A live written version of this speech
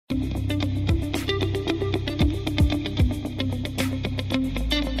Hello,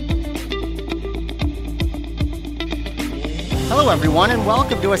 everyone, and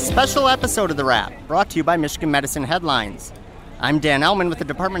welcome to a special episode of The Wrap, brought to you by Michigan Medicine Headlines. I'm Dan Ellman with the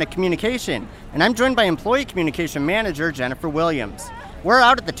Department of Communication, and I'm joined by Employee Communication Manager Jennifer Williams. We're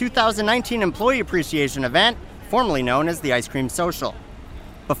out at the 2019 Employee Appreciation Event, formerly known as the Ice Cream Social.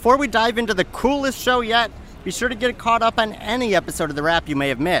 Before we dive into the coolest show yet, be sure to get caught up on any episode of The Wrap you may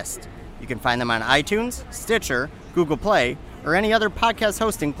have missed. You can find them on iTunes, Stitcher, Google Play, or any other podcast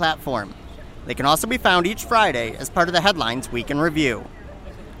hosting platform. They can also be found each Friday as part of the Headlines Week in Review.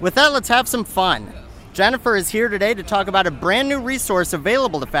 With that, let's have some fun. Jennifer is here today to talk about a brand new resource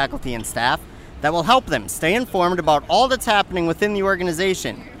available to faculty and staff that will help them stay informed about all that's happening within the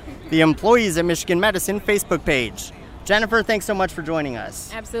organization, the Employees at Michigan Medicine Facebook page. Jennifer, thanks so much for joining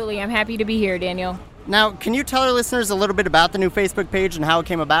us. Absolutely. I'm happy to be here, Daniel. Now, can you tell our listeners a little bit about the new Facebook page and how it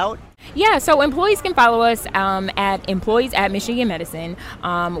came about? Yeah, so employees can follow us at Employees at Michigan Medicine.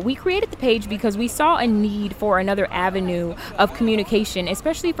 We created the page because we saw a need for another avenue of communication,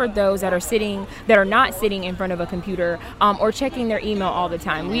 especially for those that are not sitting in front of a computer or checking their email all the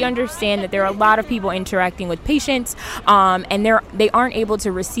time. We understand that there are a lot of people interacting with patients, and they aren't able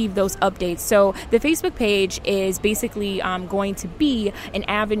to receive those updates. So the Facebook page is basically going to be an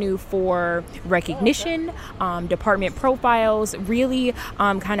avenue for recognition, department profiles, really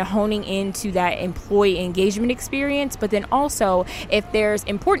kind of honing into that employee engagement experience, but then also if there's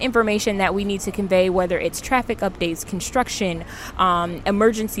important information that we need to convey, whether it's traffic updates, construction,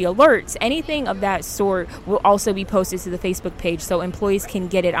 emergency alerts, anything of that sort will also be posted to the Facebook page so employees can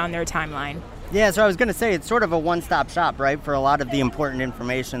get it on their timeline. Yeah, so I was going to say it's sort of a one-stop shop, right, for a lot of the important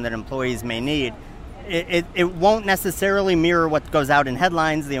information that employees may need. It won't necessarily mirror what goes out in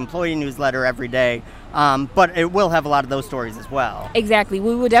Headlines, the employee newsletter every day, but it will have a lot of those stories as well. Exactly.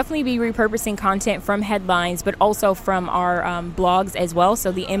 We will definitely be repurposing content from Headlines, but also from our blogs as well.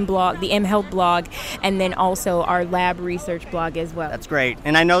 So the M-blog, the M-Health blog, and then also our lab research blog as well. That's great.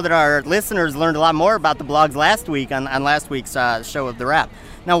 And I know that our listeners learned a lot more about the blogs last week on last week's show of The Wrap.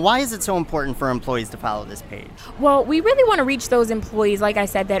 Now, why is it so important for employees to follow this page? Well, we really want to reach those employees, like I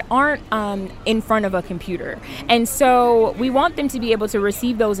said, that aren't in front of a computer. And so we want them to be able to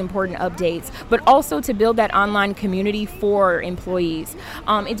receive those important updates, but also to build that online community for employees.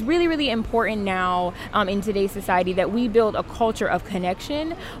 It's really, really important now in today's society that we build a culture of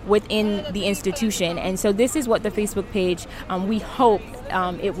connection within the institution. And so this is what the Facebook page, we hope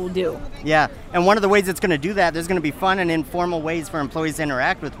it will do. Yeah, and one of the ways it's going to do that, there's going to be fun and informal ways for employees to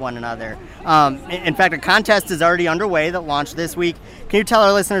interact with one another. In fact, a contest is already underway that launched this week. Can you tell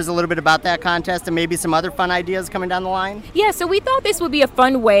our listeners a little bit about that contest and maybe some other fun ideas coming down the line? Yeah, so we thought this would be a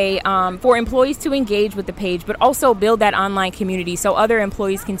fun way for employees to engage with the page, but also build that online community so other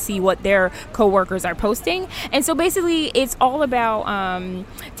employees can see what their coworkers are posting. And so basically, it's all about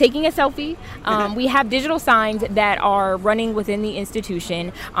taking a selfie. We have digital signs that are running within the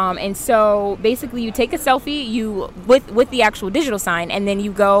institution. And so basically, you take a selfie with the actual digital sign, and then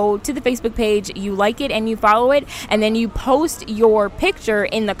you go to the Facebook page, you like it and you follow it, and then you post your picture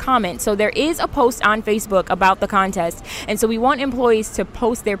in the comments. So there is a post on Facebook about the contest, and so we want employees to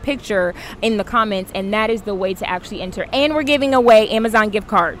post their picture in the comments, and that is the way to actually enter. And we're giving away Amazon gift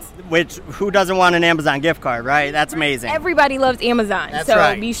cards. Which, who doesn't want an Amazon gift card, right? That's amazing. Everybody loves Amazon. That's so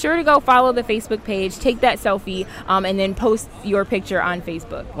right. Be sure to go follow the Facebook page, take that selfie, and then post your picture on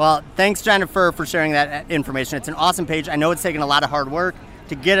Facebook. Well, thanks, Jennifer, for sharing that information. It's an awesome page. I know it's taken a lot of hard work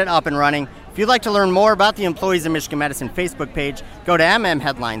to get it up and running. If you'd like to learn more about the Employees of Michigan Medicine Facebook page, go to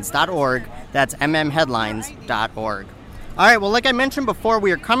mmheadlines.org. That's mmheadlines.org. All right, well, like I mentioned before,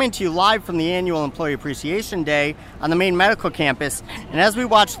 we are coming to you live from the annual Employee Appreciation Day on the main medical campus. And as we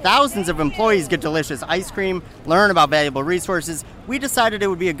watch thousands of employees get delicious ice cream, learn about valuable resources, we decided it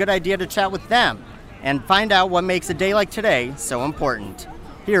would be a good idea to chat with them and find out what makes a day like today so important.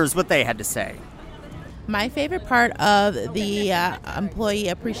 Here's what they had to say. My favorite part of the Employee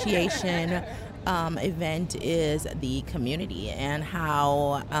Appreciation event is the community and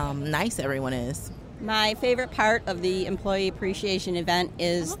how nice everyone is. My favorite part of the Employee Appreciation event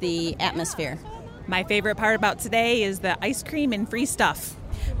is the atmosphere. My favorite part about today is the ice cream and free stuff.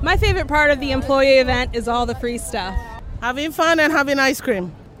 My favorite part of the employee event is all the free stuff. Having fun and having ice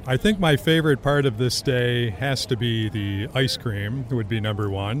cream. I think my favorite part of this day has to be the ice cream, would be number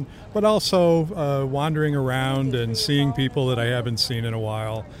one, but also wandering around and seeing people that I haven't seen in a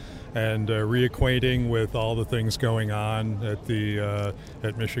while and reacquainting with all the things going on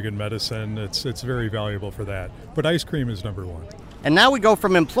at Michigan Medicine. It's very valuable for that. But ice cream is number one. And now we go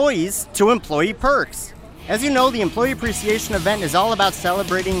from employees to employee perks. As you know, the Employee Appreciation event is all about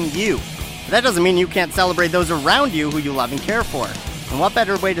celebrating you. But that doesn't mean you can't celebrate those around you who you love and care for. And what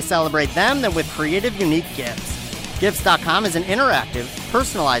better way to celebrate them than with creative, unique gifts? Gifts.com is an interactive,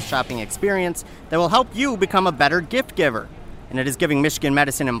 personalized shopping experience that will help you become a better gift giver. And it is giving Michigan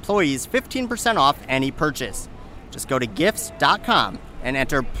Medicine employees 15% off any purchase. Just go to Gifts.com and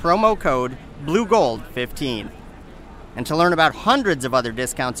enter promo code BLUEGOLD15. And to learn about hundreds of other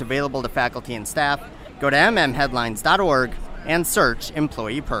discounts available to faculty and staff, go to mmheadlines.org and search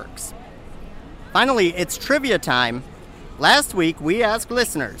Employee Perks. Finally, it's trivia time. Last week, we asked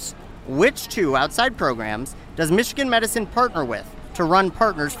listeners, which 2 outside programs does Michigan Medicine partner with to run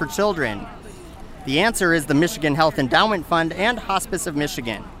Partners for Children? The answer is the Michigan Health Endowment Fund and Hospice of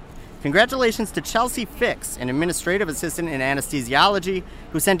Michigan. Congratulations to Chelsea Fix, an administrative assistant in anesthesiology,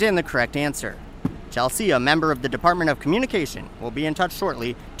 who sent in the correct answer. Chelsea, a member of the Department of Communication, will be in touch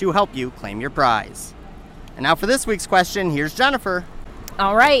shortly to help you claim your prize. And now for this week's question, here's Jennifer.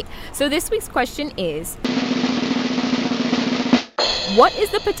 All right, so this week's question is, what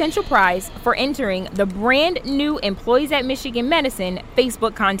is the potential prize for entering the brand new Employees at Michigan Medicine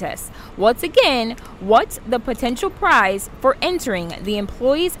Facebook contest? Once again, what's the potential prize for entering the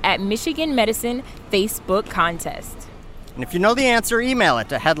Employees at Michigan Medicine Facebook contest? And if you know the answer, email it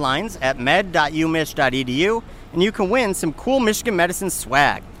to headlines@med.umich.edu, and you can win some cool Michigan Medicine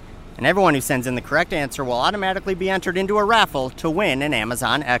swag. And everyone who sends in the correct answer will automatically be entered into a raffle to win an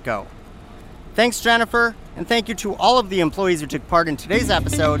Amazon Echo. Thanks, Jennifer, and thank you to all of the employees who took part in today's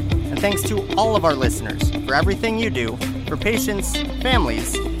episode, and thanks to all of our listeners for everything you do for patients,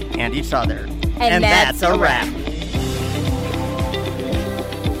 families, and each other. And that's a wrap.